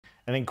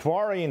An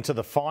inquiry into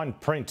the fine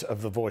print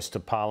of the Voice to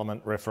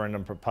Parliament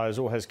referendum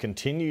proposal has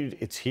continued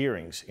its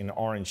hearings in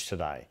Orange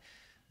today.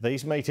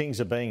 These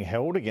meetings are being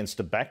held against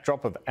a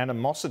backdrop of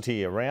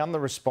animosity around the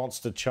response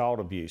to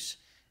child abuse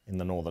in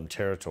the Northern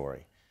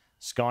Territory.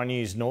 Sky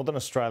News Northern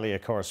Australia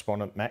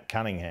correspondent Matt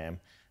Cunningham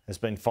has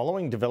been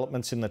following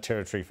developments in the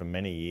Territory for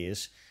many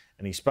years,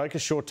 and he spoke a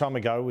short time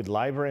ago with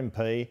Labor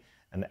MP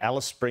and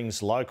Alice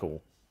Springs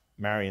local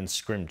Marion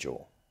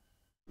Scrymgour.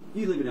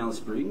 You live in Alice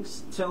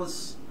Springs. Tell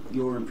us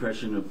your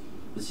impression of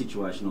the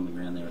situation on the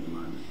ground there at the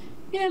moment.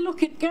 Yeah,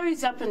 look, it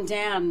goes up and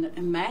down,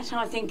 Matt.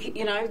 I think,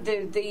 you know,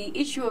 the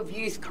issue of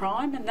youth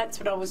crime, and that's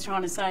what I was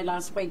trying to say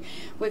last week.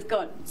 We've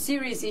got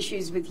serious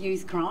issues with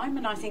youth crime,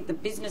 and I think the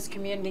business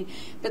community,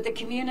 but the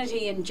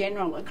community in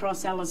general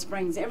across Alice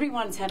Springs,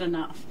 everyone's had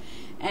enough.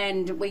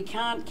 And we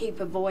can't keep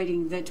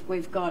avoiding that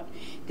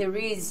there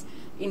is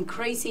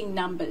increasing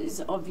numbers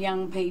of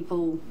young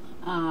people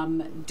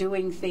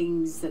doing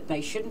things that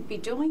they shouldn't be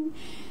doing.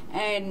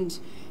 And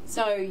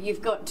so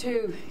you've got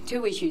two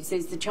issues.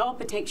 There's the child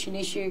protection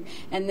issue,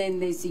 and then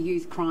there's the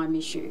youth crime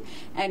issue,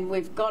 and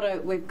we've got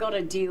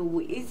to deal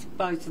with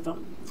both of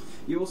them.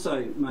 You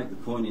also make the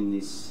point in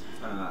this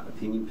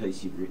opinion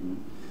piece you've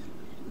written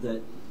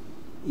that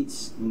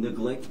it's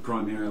neglect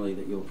primarily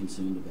that you're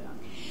concerned about.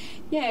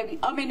 Yeah,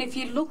 I mean, if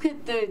you look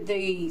at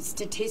the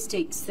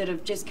statistics that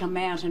have just come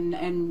out,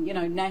 and you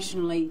know,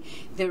 nationally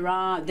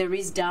there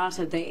is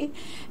data there,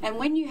 and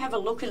when you have a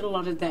look at a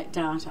lot of that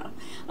data,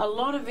 a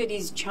lot of it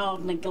is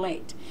child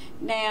neglect.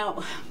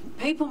 Now,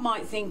 people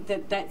might think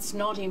that that's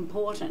not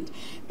important,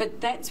 but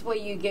that's where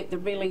you get the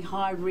really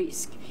high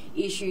risk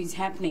issues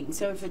happening.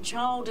 So if a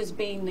child is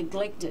being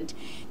neglected,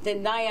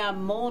 then they are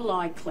more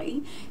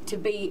likely to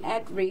be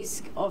at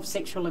risk of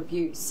sexual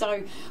abuse.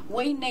 So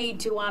we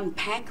need to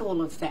unpack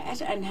all of that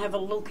and have a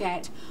look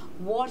at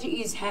what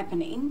is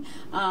happening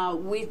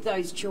with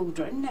those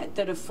children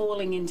that are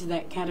falling into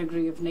that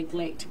category of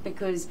neglect,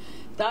 because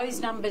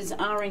those numbers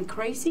are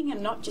increasing,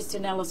 and not just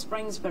in Alice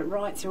Springs but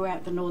right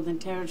throughout the Northern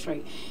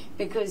Territory,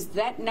 because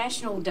that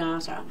national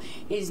data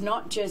is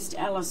not just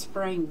Alice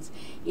Springs.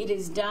 It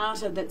is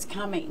data that's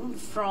coming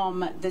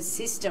from the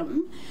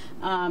system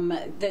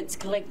that's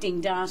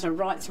collecting data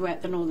right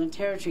throughout the Northern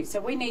Territory.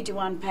 So we need to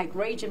unpack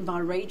region by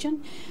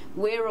region,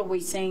 where are we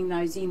seeing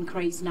those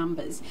increased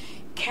numbers.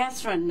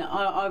 Katherine,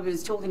 I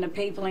was talking to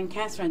people in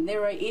Katherine.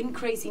 There are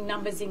increasing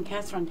numbers in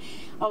Katherine.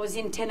 I was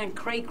in Tennant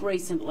Creek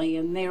recently,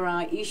 and there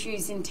are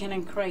issues in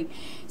Tennant Creek.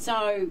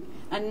 So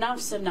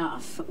enough's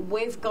enough.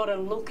 We've got to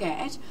look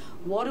at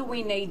what do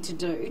we need to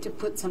do to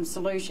put some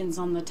solutions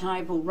on the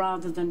table,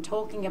 rather than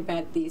talking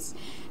about this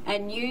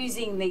and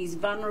using these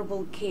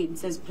vulnerable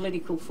kids as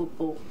political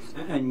football.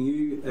 And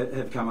you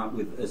have come up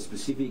with a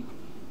specific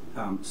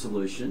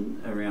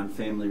solution around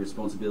family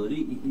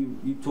responsibility.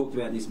 You talked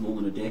about this more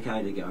than a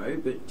decade ago,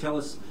 but tell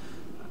us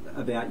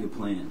about your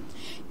plan.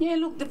 Yeah,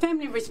 look, the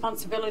Family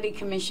Responsibility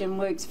Commission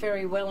works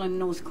very well in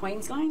North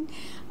Queensland.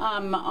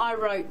 I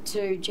wrote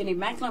to Jenny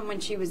Macklin when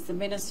she was the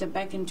Minister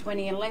back in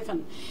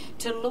 2011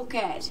 to look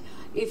at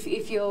if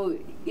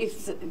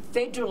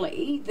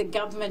federally the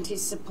government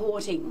is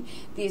supporting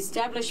the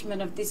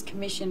establishment of this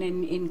commission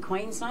in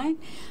Queensland,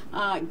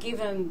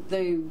 given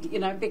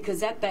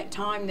because at that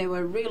time there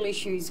were real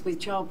issues with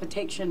child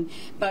protection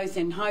both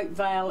in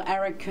Hopevale,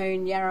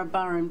 Arakoon,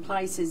 Yarrabah and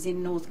places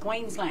in North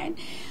Queensland,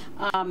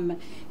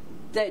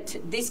 that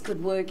this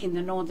could work in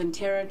the Northern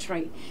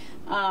Territory.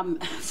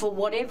 For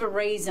whatever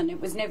reason, it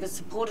was never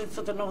supported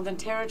for the Northern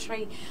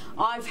Territory.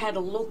 I've had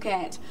a look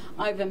at,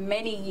 over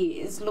many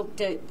years,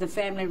 looked at the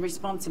Family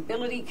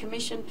Responsibility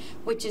Commission,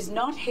 which is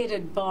not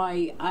headed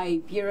by a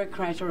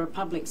bureaucrat or a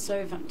public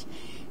servant.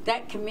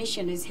 That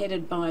commission is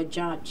headed by a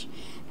judge.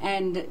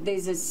 And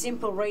there's a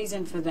simple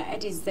reason for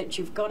that, is that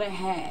you've got to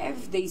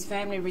have these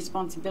family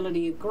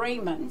responsibility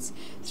agreements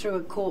through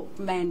a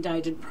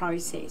court-mandated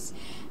process.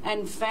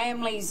 And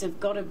families have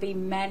got to be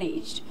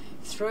managed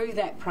through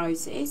that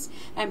process,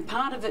 and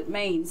part of it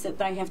means that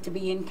they have to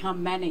be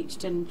income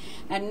managed, and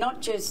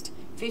not just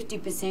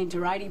 50%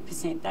 or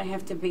 80%, they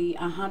have to be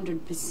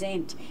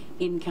 100%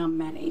 income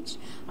managed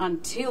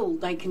until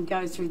they can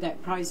go through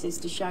that process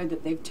to show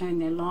that they've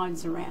turned their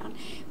lives around,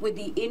 with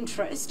the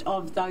interest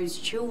of those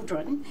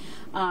children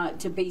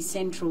to be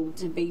central,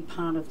 to be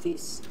part of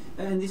this.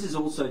 And this is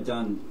also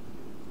done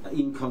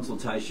in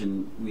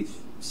consultation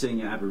with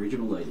senior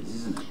Aboriginal leaders,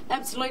 isn't it?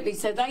 Absolutely.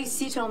 So they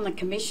sit on the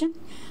commission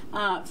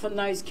from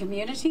those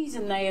communities,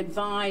 and they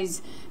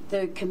advise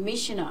the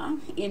Commissioner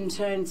in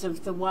terms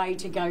of the way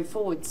to go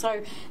forward.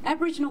 So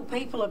Aboriginal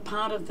people are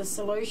part of the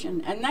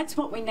solution, and that's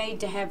what we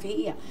need to have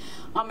here.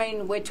 I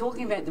mean, we're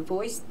talking about the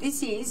voice.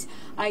 This is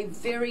a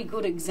very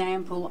good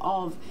example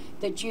of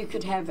that you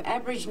could have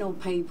Aboriginal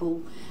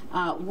people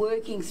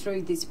working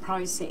through this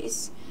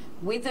process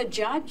with a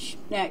judge.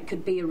 Now, it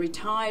could be a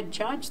retired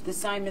judge, the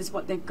same as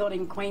what they've got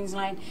in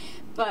Queensland,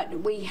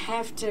 but we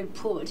have to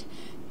put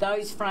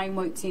those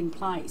frameworks in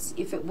place.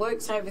 If it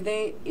works over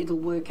there, it'll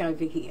work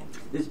over here.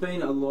 There's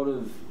been a lot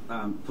of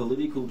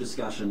political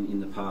discussion in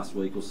the past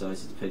week or so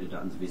since Peter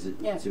Dutton's visit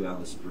to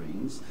Alice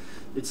Springs.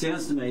 It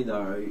sounds to me,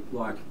 though,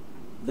 like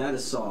that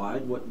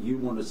aside, what you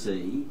want to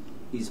see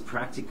is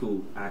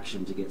practical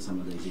action to get some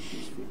of these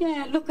issues fixed.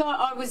 Yeah, look,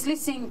 I was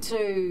listening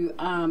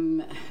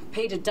to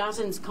Peter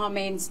Dutton's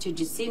comments, to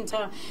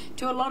Jacinta,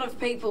 to a lot of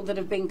people that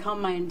have been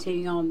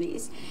commenting on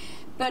this,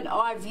 but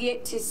I've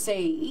yet to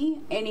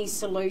see any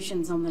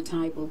solutions on the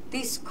table.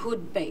 This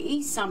could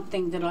be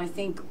something that I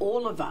think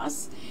all of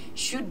us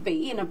should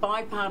be, in a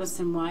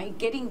bipartisan way,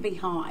 getting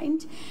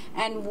behind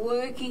and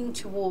working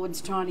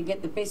towards trying to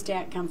get the best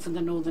outcome for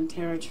the Northern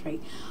Territory.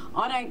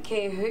 I don't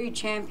care who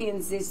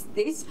champions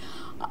this.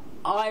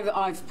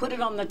 I've put it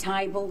on the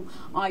table.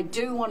 I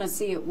do want to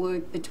see it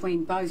work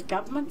between both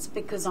governments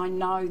because I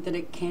know that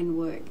it can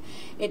work.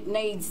 It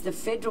needs the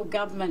federal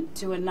government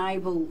to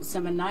enable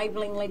some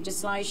enabling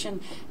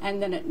legislation,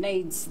 and then it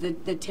needs the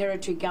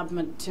territory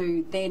government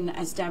to then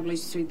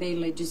establish through their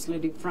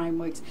legislative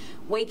frameworks.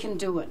 We can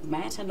do it,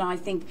 Matt, and I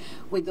think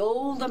with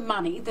all the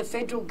money, the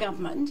federal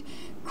government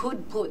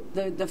could put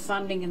the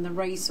funding and the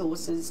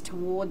resources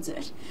towards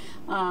it.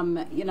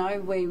 You know,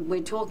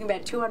 we're talking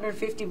about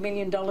 $250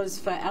 million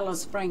for Alice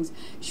Springs.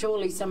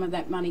 Surely some of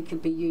that money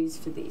could be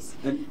used for this.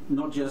 And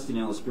not just in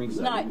Alice Springs,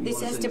 though. No,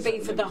 this has to be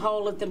for the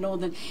whole of the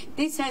Northern...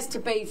 This has to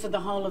be for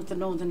the whole of the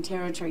Northern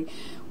Territory.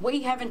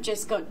 We haven't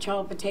just got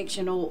child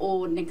protection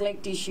or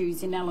neglect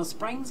issues in Alice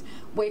Springs.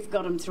 We've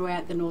got them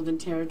throughout the Northern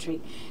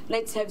Territory.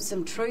 Let's have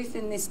some truth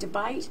in this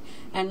debate,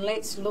 and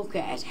let's look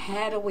at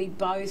how do we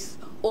both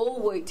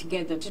all work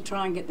together to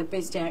try and get the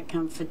best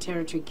outcome for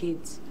Territory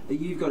kids.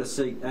 You've got a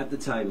seat at the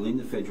table in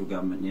the federal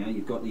government now.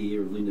 You've got the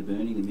ear of Linda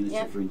Burney, the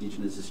Minister for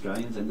Indigenous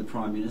Australians, and the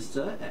Prime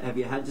Minister. Have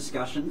you had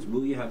discussions?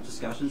 Will you have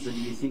discussions? And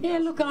do you think? Yeah,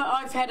 look,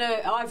 I've had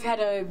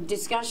a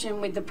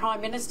discussion with the Prime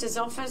Minister's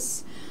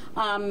office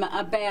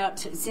about,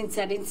 since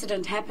that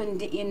incident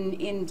happened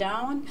in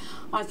Darwin.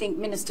 I think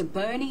Minister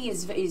Burney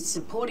is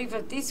supportive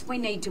of this. We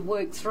need to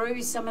work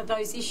through some of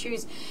those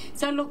issues.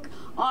 So look,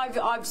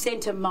 I've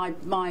sent him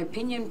my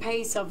opinion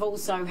piece. I've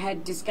also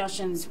had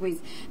discussions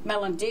with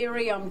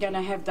Malandiri. I'm going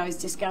to have those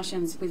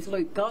discussions with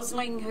Luke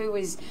Gosling, who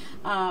is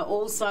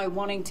also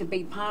wanting to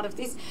be part of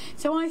this.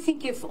 So I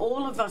think if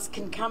all of us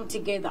can come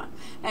together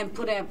and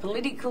put our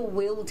political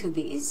will to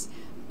this,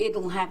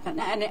 it'll happen,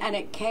 and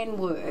it can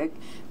work,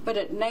 but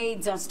it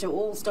needs us to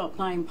all stop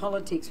playing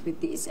politics with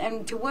this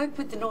and to work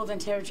with the Northern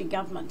Territory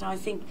government. I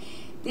think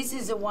this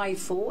is a way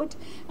forward.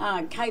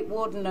 Kate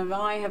Warden and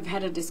I have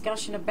had a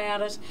discussion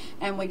about it,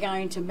 and we're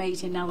going to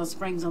meet in Alice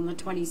Springs on the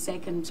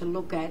 22nd to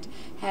look at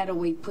how do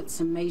we put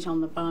some meat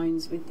on the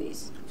bones with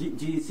this. Do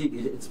you think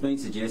it's been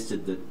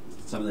suggested that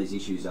some of these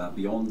issues are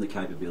beyond the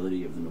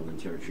capability of the Northern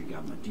Territory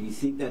government? Do you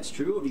think that's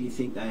true, or do you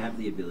think they have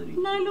the ability?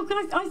 No, look,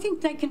 I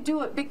think they can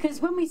do it,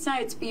 because when we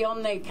say it's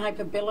beyond their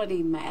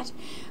capability, Matt,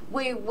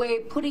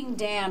 we're putting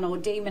down or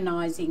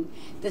demonising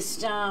the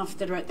staff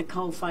that are at the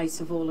coalface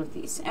of all of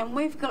this. And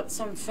we've got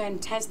some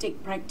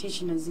fantastic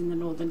practitioners in the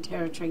Northern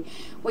Territory.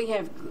 We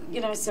have, you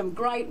know, some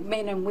great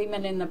men and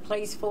women in the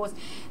police force,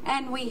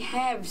 and we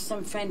have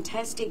some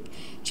fantastic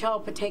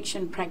child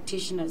protection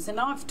practitioners. And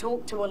I've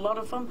talked to a lot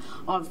of them.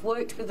 I've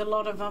worked with a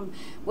lot of them.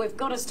 We've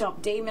got to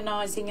stop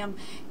demonising them.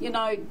 You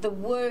know, the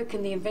work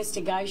and the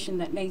investigation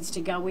that needs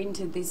to go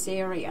into this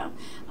area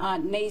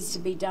needs to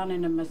be done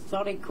in a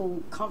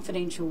methodical,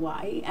 confidential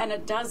way, and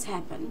it does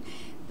happen,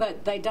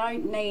 but they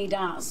don't need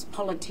us,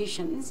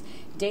 politicians,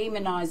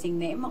 demonising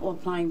them or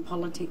playing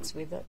politics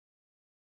with it.